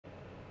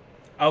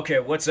Okay,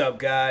 what's up,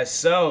 guys?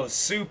 So,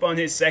 Soup on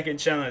his second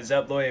channel has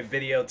uploaded a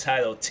video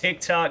titled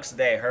Tik Toks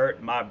That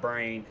Hurt My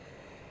Brain.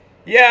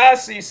 Yeah, I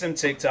see some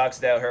TikToks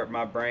that hurt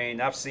my brain.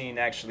 I've seen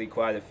actually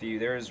quite a few.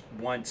 There's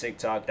one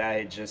TikTok that I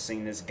had just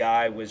seen. This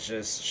guy was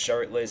just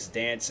shirtless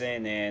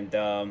dancing,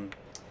 and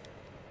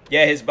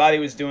yeah, his body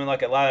was doing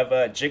like a lot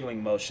of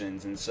jiggling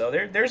motions, and so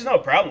there's no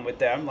problem with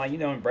that. I'm like,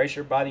 embrace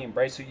your body,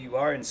 embrace who you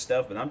are and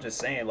stuff, but I'm just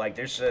saying, like,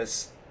 there's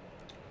just...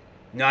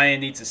 I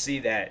didn't need to see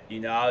that.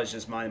 I was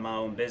just minding my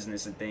own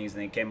business and things,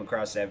 and then came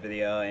across that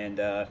video, and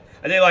I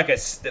did like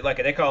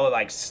they call it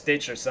like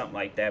Stitch or something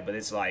like that, but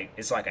it's like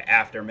an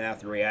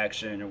aftermath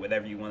reaction or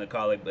whatever you want to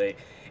call it. But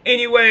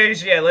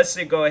anyways, yeah, let's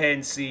go ahead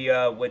and see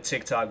what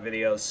TikTok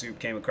video Soup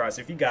came across.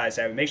 If you guys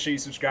haven't, make sure you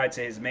subscribe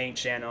to his main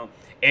channel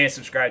and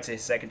subscribe to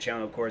his second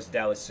channel, of course,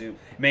 Dallas Soup.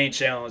 Main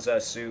channel is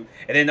Soup,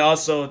 and then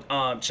also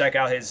check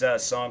out his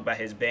song by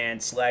his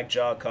band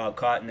Slackjaw called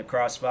 "Caught in the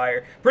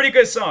Crossfire." Pretty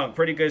good song,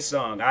 pretty good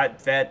song.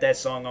 I've had that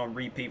song on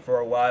repeat for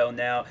a while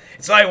now.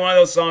 It's like one of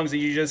those songs that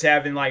you just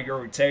have in like your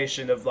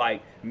rotation of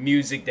like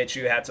music that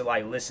you have to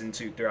like listen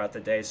to throughout the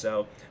day.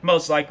 So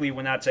most likely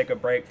when I take a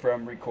break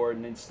from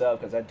recording and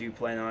stuff, because I do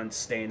plan on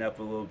staying up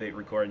a little bit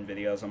recording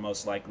videos, I'm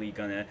most likely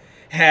gonna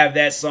have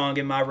that song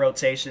in my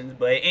rotation.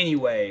 But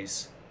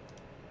anyways,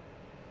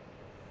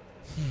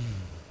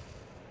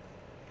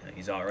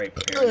 he's already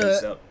preparing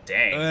himself.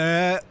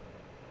 Dang,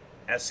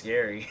 that's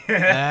scary.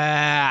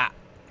 Man,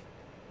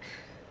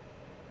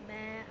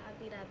 I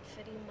be that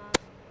pretty muff,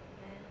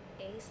 man.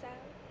 ASAP,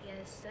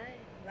 yes sir.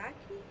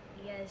 Rocky,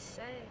 yes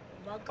sir.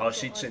 Welcome Oh,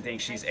 she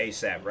thinks she's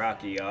ASAP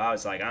Rocky. Oh, I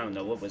was like, I don't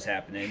know what was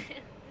happening.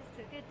 Just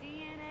took a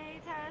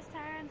DNA test,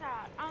 turns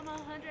out I'm 100%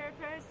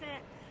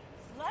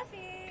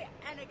 fluffy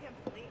and a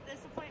complete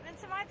disappointment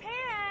to my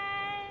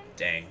parents.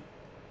 Dang.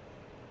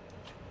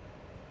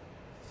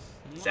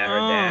 Is that her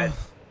dad?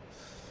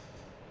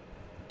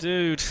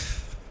 Dude.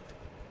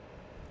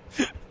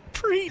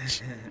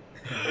 Preach.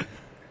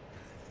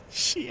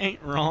 She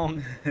ain't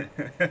wrong. Dude.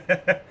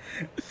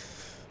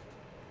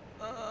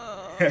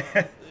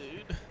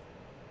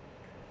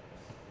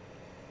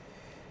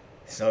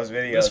 Those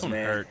videos, This one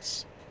man.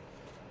 hurts.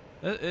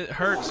 It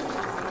hurts.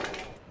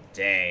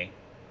 Dang.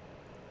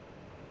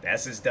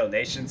 That's his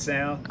donation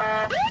sound?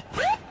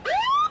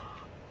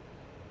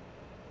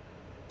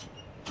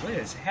 What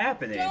is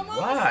happening?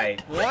 Why?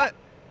 What?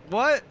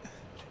 What?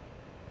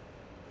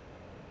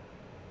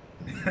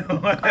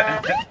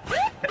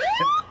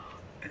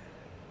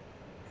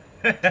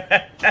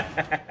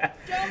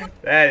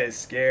 That is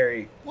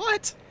scary.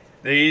 What?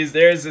 There's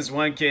this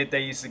one kid that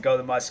used to go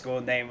to my school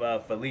named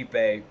Felipe,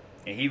 and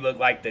he looked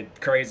like the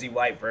crazy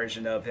white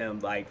version of him.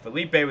 Like,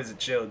 Felipe was a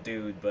chill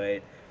dude,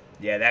 but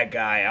yeah, that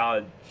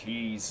guy,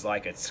 he's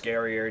like a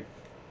scarier,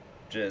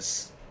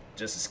 just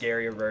a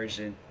scarier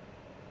version.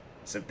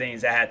 Some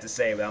things I had to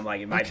say, but I'm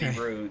like, it might be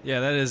rude. Yeah,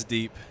 that is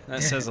deep.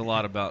 That says a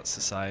lot about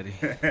society.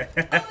 Oh,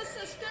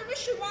 sister, we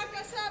should walk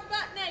outside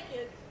butt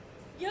naked.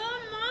 Your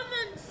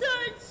mama so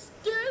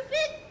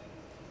stupid.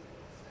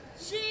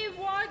 She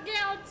walked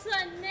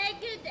outside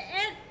naked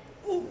and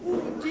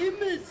ooh, give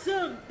me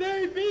some,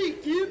 baby,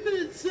 give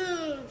me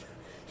some.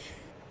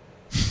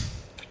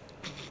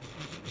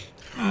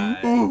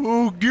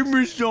 Ooh, give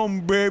me some,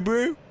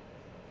 baby.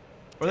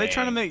 Are they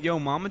trying to make Yo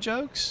Mama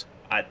jokes?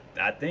 I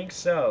think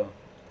so.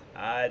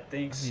 I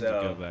think I need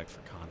so. to go back for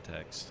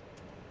context.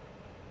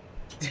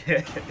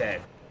 That.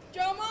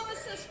 Your mama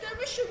sister,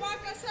 we should walk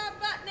outside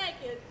butt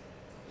naked.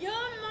 Your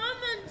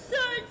mama so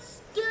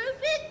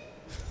stupid.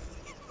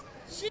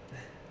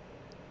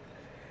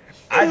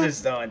 I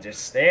just don't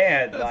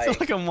understand. I feel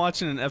like I'm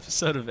watching an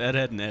episode of Ed,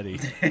 Ed, and Eddie.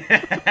 She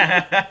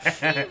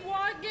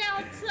walked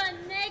outside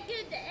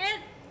naked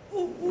and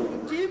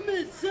ooh, give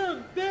me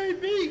some,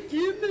 baby,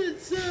 give me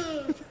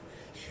some.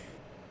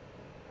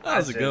 That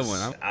was a good one.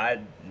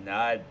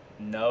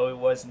 No, it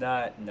was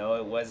not. No,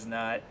 it was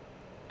not.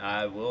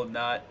 I will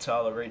not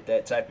tolerate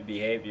that type of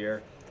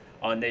behavior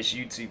on this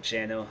YouTube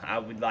channel.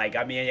 I mean,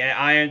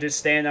 I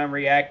understand I'm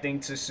reacting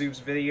to Soup's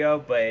video,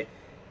 but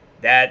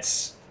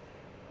that's...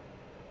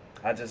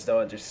 I just don't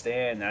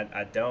understand.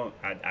 I don't.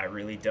 I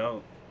really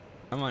don't.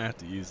 I might have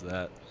to use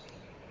that.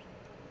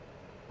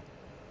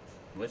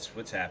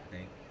 What's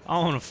happening? I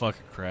want to fuck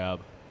a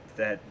crab.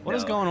 What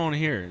is going on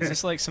here? Is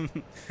this like some...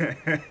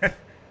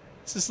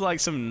 Is this like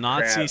some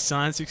Nazi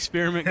science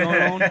experiment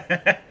going on?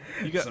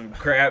 You got some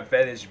crab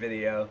fetish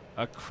video.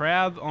 A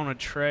crab on a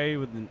tray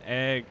with an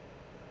egg,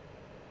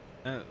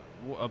 a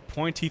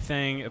pointy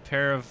thing, a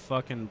pair of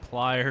fucking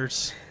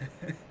pliers,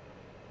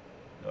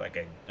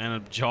 and a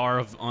jar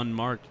of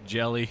unmarked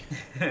jelly.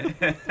 What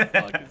the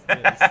fuck is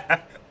this?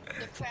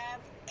 The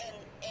crab and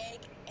an egg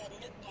and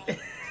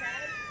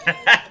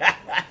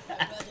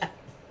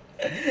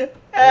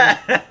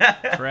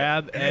look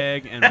Crab,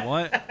 egg, and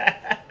what?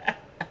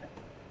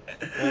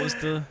 What was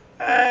the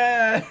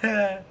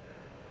crab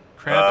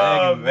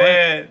egg and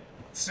man,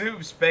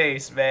 Soup's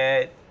face,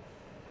 man.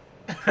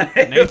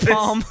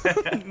 Napalm,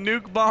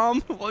 nuke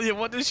bomb.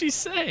 What did she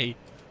say?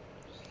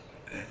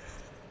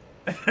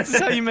 This is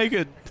how you make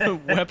a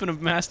weapon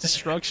of mass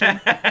destruction.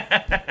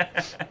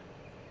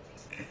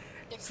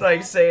 It's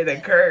like saying a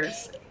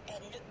curse.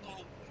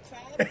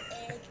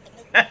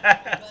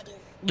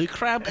 The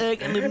crab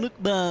egg and the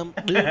mukbang.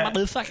 The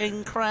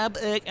motherfucking crab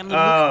egg and the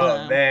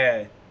mukbang. Oh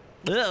man.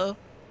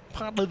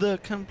 Part of the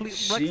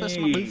complete breakfast,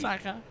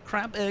 motherfucker.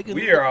 Crab egg and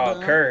we are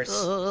all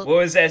cursed. What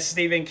was that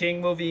Stephen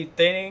King movie,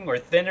 Thinning or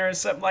Thinner or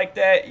something like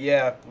that?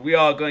 Yeah, we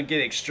all gonna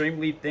get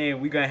extremely thin.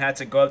 We're gonna have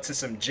to go up to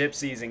some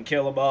gypsies and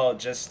kill them all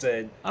just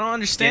to. I don't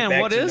understand.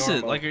 What is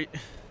normal. it? Like,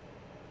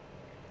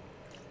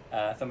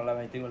 What?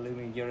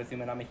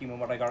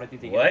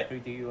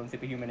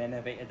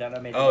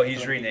 Oh,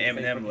 he's reading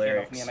the Eminem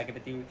lyrics.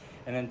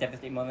 And then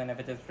devastate more than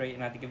ever demonstrate,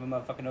 and I had to give a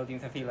motherfucking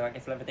audience. I feel like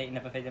it's levitating,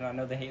 never fading. I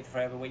know they hate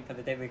forever, waiting for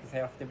the day because they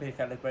have to be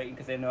celebrating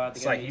because they know how to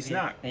it's get like he's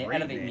not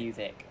elevate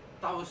music.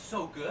 That was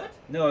so good.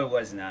 No, it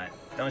was not.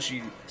 Don't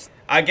you?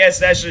 I guess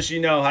that's just, you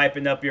know,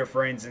 hyping up your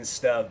friends and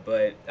stuff.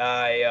 But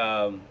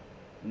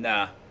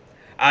nah.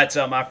 I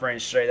tell my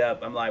friends straight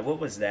up. I'm like, what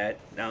was that?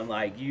 And I'm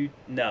like,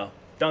 no,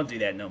 don't do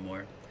that no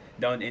more.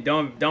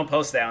 Don't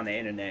post that on the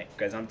internet,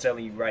 because I'm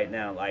telling you right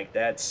now, like,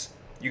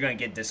 you're gonna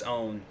get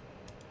disowned.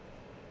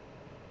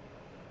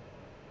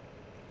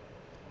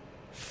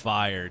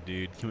 fire,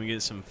 dude. Can we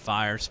get some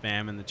fire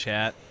spam in the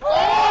chat?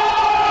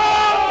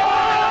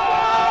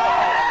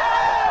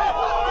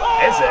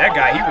 That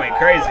guy, he went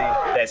crazy.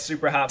 That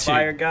super hot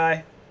fire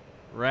guy.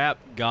 Rap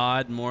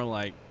God, more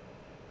like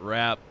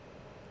rap.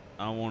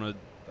 I want to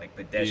like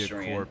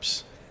pedestrian. Be a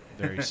corpse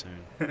very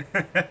soon.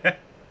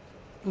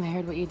 I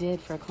heard what you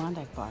did for a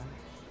Klondike bar.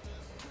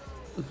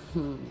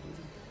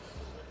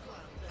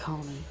 Call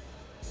me.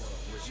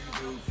 What you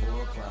do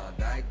for a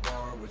Klondike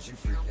bar? What you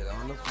freak it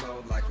on the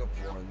floor like a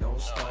porno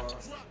star?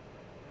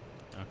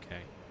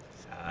 Okay.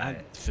 I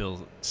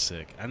feel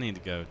sick. I need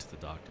to go to the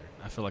doctor.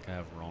 I feel like I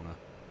have Rona.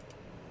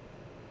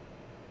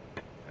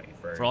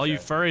 For all you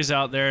furries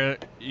out there,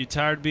 you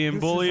tired of being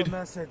bullied? This is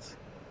a message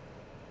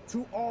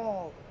to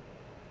all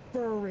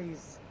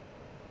furries.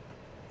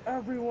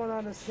 Everyone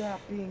on the staff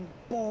being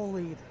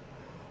bullied.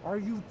 Are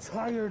you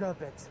tired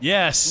of it?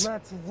 Yes.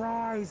 Let's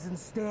rise and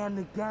stand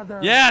together.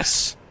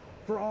 Yes.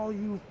 For all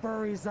you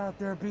furries out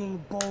there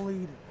being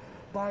bullied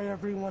by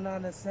everyone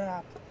on the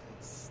staff,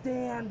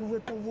 stand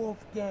with the Wolf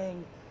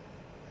Gang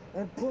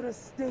and put a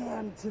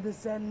stand to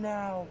this end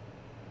now.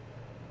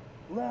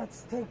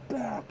 Let's take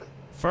back.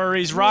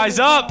 Furries, rise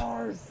up!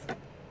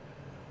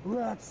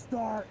 Let's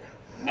start.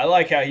 I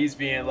like how he's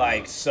being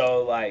like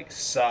so like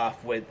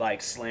soft with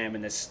like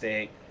slamming the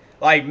stick.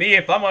 Like me,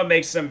 if I'm gonna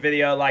make some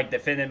video like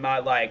defending my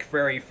like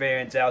furry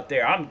fans out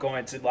there, I'm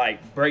going to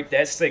like break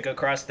that stick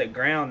across the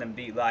ground and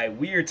be like,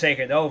 we are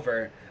taking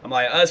over. I'm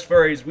like, us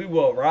furries, we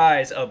will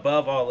rise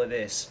above all of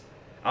this.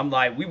 I'm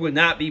like, we will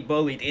not be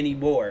bullied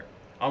anymore.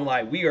 I'm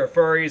like, we are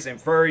furries and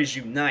furries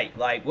unite.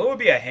 Like, what would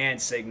be a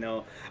hand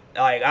signal?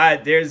 Like, I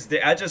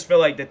just feel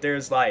like that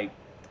there's like,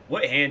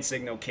 what hand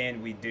signal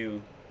can we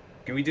do?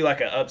 Can we do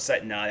like an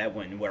upside? No, that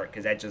wouldn't work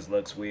because that just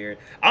looks weird.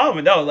 I don't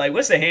even know. Like,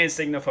 what's the hand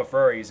signal for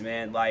furries,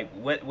 man? Like,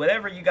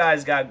 whatever you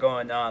guys got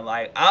going on,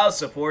 like, I'll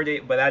support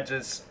it. But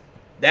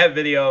that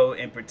video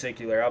in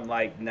particular, I'm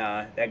like,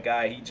 nah, that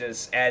guy, he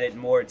just added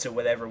more to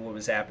whatever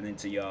was happening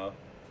to y'all.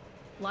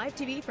 Live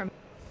TV from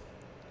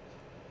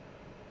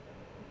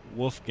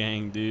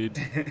Wolfgang, dude.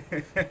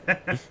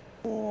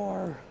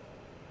 War.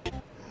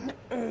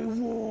 A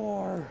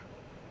war.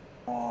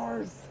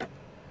 Ours.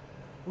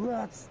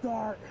 Let's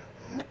start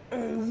a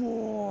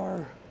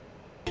war.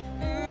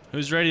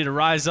 Who's ready to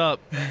rise up?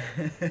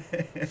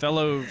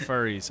 Fellow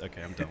furries.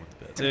 Okay, I'm done with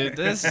the bit. Dude,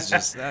 this is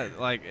just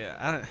like,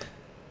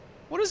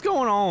 what is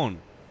going on?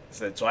 Is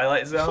that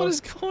Twilight Zone? What is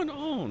going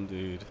on,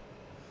 dude?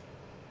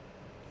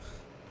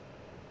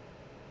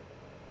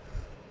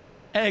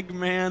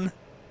 Eggman.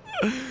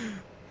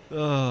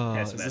 Oh,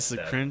 is this a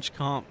cringe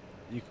comp?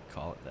 You could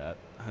call it that.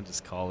 I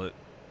just call it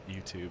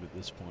YouTube at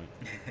this point.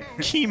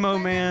 Chemo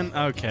Man.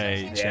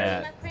 Okay,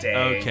 chat.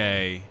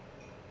 Okay.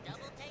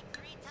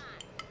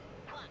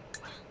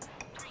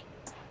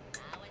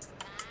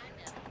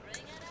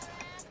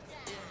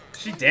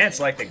 She danced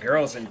like the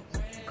girls in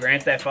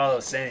Grand Theft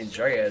Auto San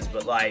Andreas,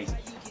 but like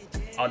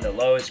on the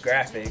lowest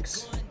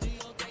graphics.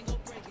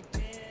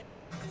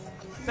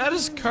 That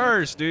is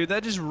cursed, dude.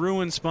 That just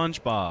ruined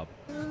SpongeBob.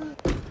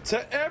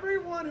 To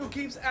everyone who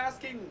keeps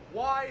asking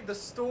why the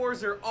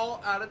stores are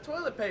all out of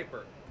toilet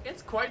paper,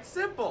 it's quite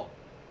simple.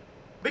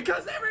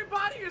 Because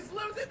everybody is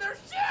losing their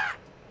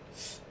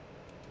shit!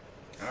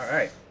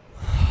 Alright.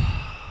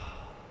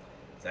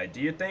 So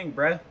do your thing,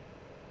 bruh.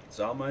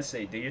 That's all I'm gonna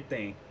say. Do your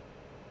thing.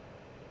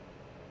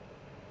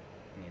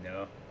 You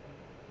know?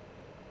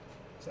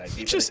 So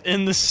just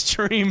end the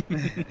stream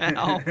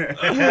now.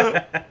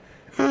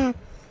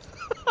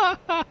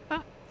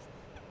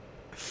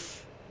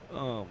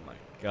 Oh my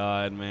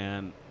god,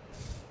 man.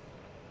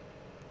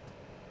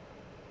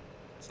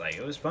 It's like,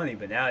 it was funny,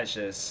 but now it's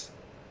just,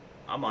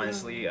 I'm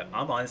honestly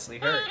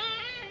hurt.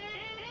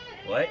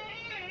 What?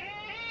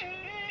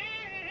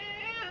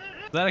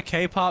 Is that a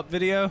K-pop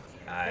video?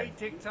 Hey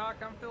TikTok,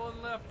 I'm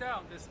feeling left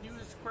out. This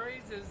newest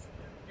craze is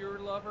your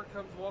lover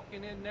comes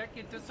walking in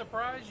naked to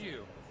surprise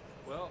you?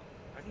 Well,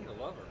 I need a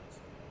lover.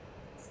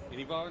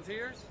 Any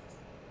volunteers?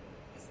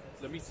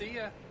 Let me see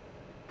ya.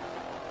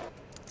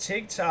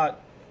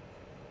 TikTok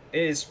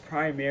is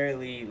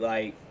primarily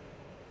like,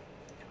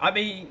 I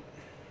mean,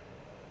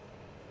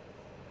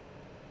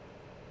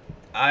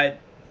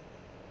 that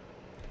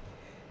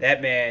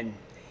man,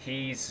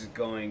 he's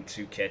going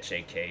to catch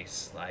a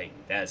case. Like,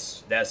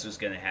 that's what's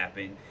gonna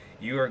happen.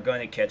 You are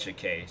gonna catch a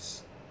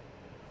case.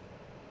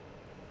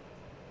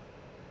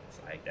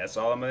 It's like, that's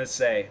all I'm gonna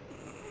say.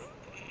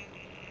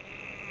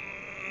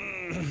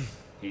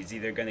 He's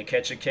either gonna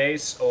catch a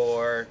case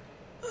or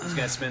he's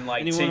gonna spend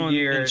like Anyone 10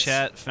 years in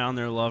chat found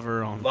their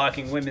lover on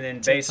locking women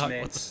in TikTok?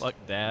 basements. What the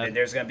fuck, Dad? And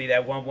there's gonna be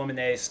that one woman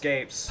that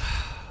escapes.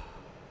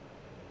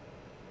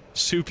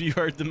 Soup, you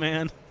heard the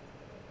man?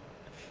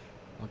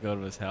 I'll go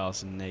to his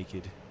house and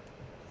naked.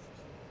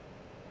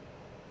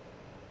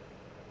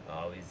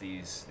 Always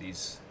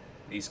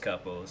these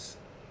couples.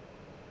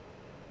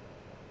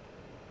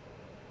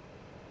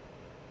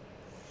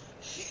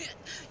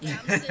 Yeah,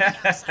 I'm sitting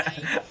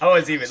outside. I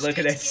wasn't even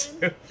looking at Soup.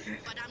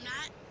 But I'm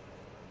not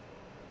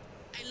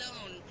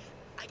alone.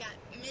 I got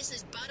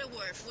Mrs.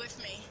 Butterworth with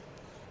me.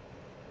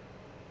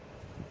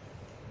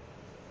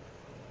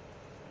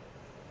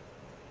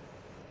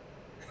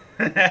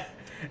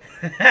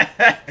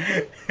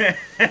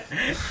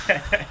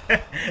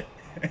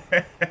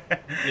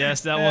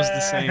 Yes, that was the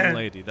same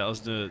lady. That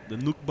was the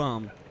nuke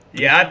bomb.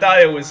 Yeah, I thought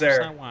it was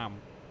her.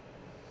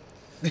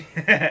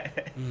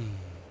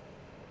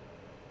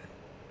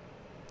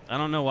 I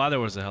don't know why there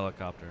was a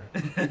helicopter.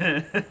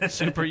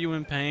 Soup, are you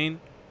in pain?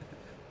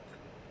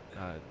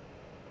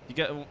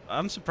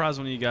 I'm surprised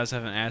when you guys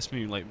haven't asked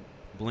me like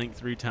blink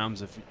 3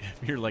 times if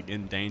you're like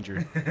in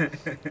danger.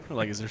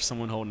 Like, is there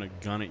someone holding a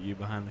gun at you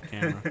behind the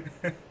camera?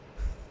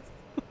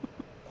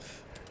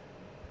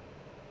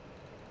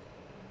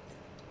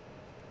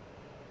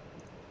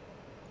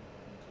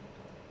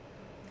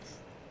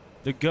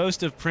 The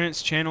ghost of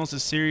Prince channels a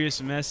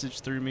serious message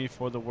through me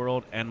for the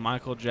world, and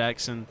Michael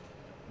Jackson,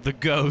 the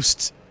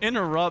ghost,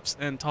 interrupts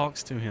and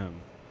talks to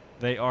him.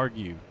 They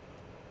argue.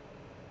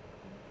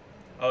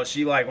 Oh,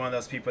 she like one of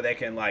those people that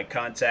can like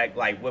contact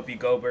like Whoopi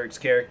Goldberg's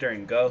character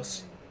in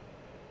Ghost.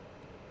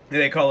 Do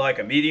they call it like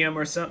a medium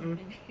or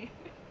something?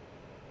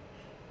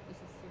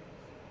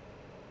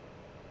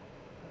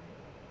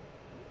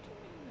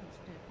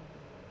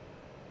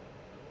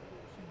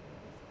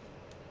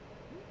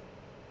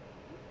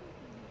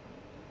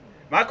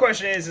 My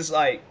question is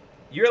like,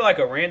 you're like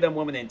a random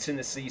woman in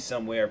Tennessee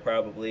somewhere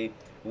probably.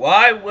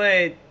 Why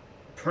would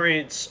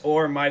Prince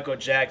or Michael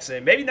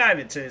Jackson, maybe not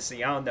even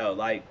Tennessee, I don't know,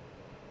 like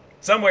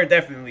somewhere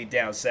definitely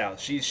down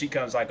south. She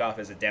comes like off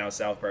as a down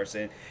south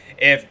person.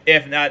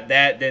 If not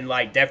that, then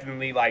like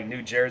definitely like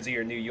New Jersey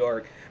or New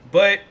York.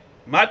 But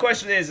my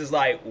question is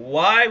like,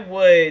 why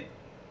would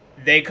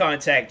they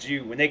contact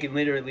you when they can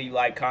literally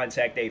like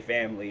contact a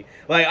family?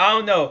 Like, I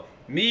don't know.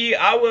 Me,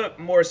 I would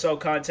more so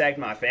contact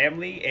my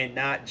family and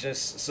not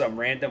just some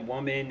random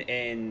woman,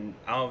 and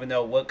I don't even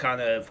know what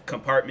kind of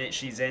compartment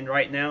she's in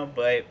right now.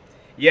 But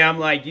yeah, I'm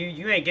like,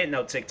 you ain't getting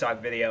no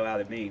TikTok video out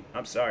of me.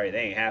 I'm sorry, they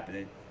ain't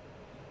happening.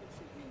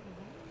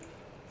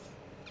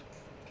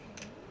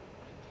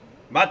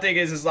 My thing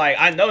is like,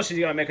 I know she's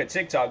gonna make a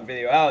TikTok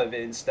video out of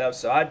it and stuff,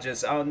 so I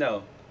don't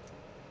know,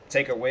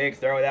 take her wig,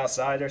 throw it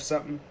outside or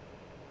something.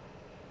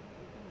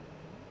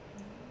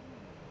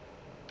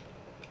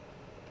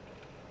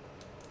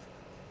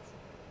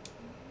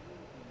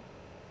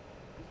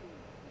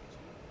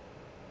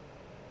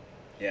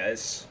 Yeah,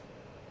 it's...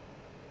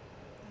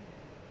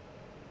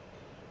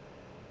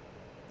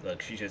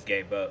 Look, she just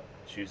gave up.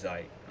 She was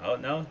like, oh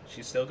no,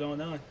 she's still going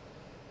on.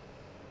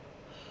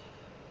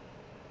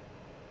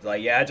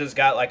 Like, yeah, I just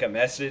got like a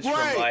message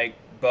from like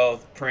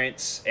both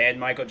Prince and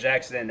Michael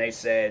Jackson, and they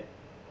said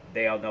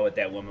they all know what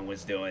that woman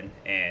was doing,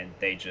 and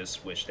they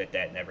just wish that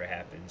that never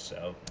happened.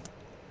 So,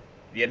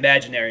 the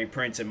imaginary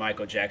Prince and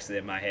Michael Jackson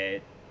in my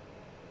head.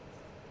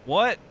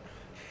 What?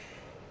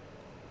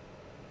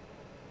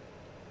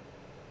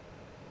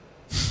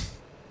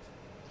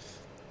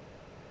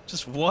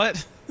 Just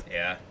what?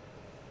 Yeah.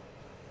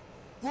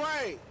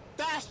 Great.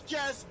 That's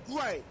just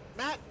great.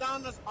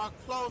 McDonald's are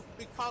closed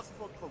because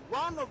of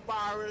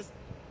coronavirus.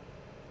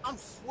 I'm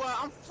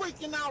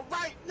freaking out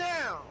right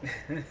now.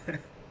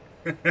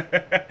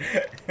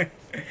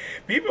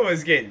 People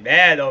was getting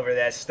mad over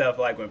that stuff,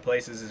 like when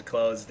places is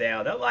closed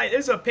down. They're like,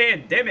 there's a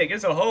pandemic,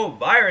 there's a whole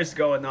virus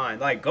going on.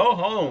 Like, go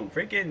home,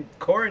 freaking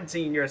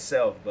quarantine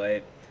yourself.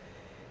 But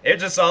they're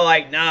just all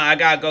like, nah, I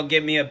gotta go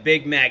get me a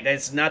Big Mac.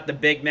 That's not the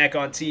Big Mac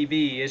on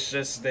TV. It's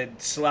just the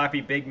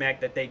sloppy Big Mac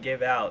that they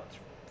give out.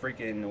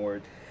 Freaking,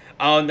 or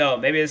I don't know,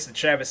 maybe it's the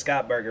Travis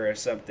Scott burger or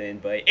something.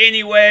 But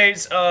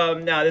anyways,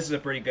 nah, this is a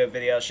pretty good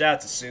video. Shout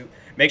out to Soup.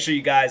 Make sure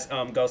you guys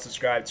go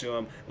subscribe to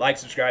him,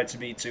 subscribe to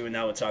me too, and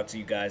I will talk to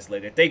you guys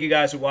later. Thank you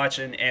guys for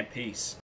watching, and peace.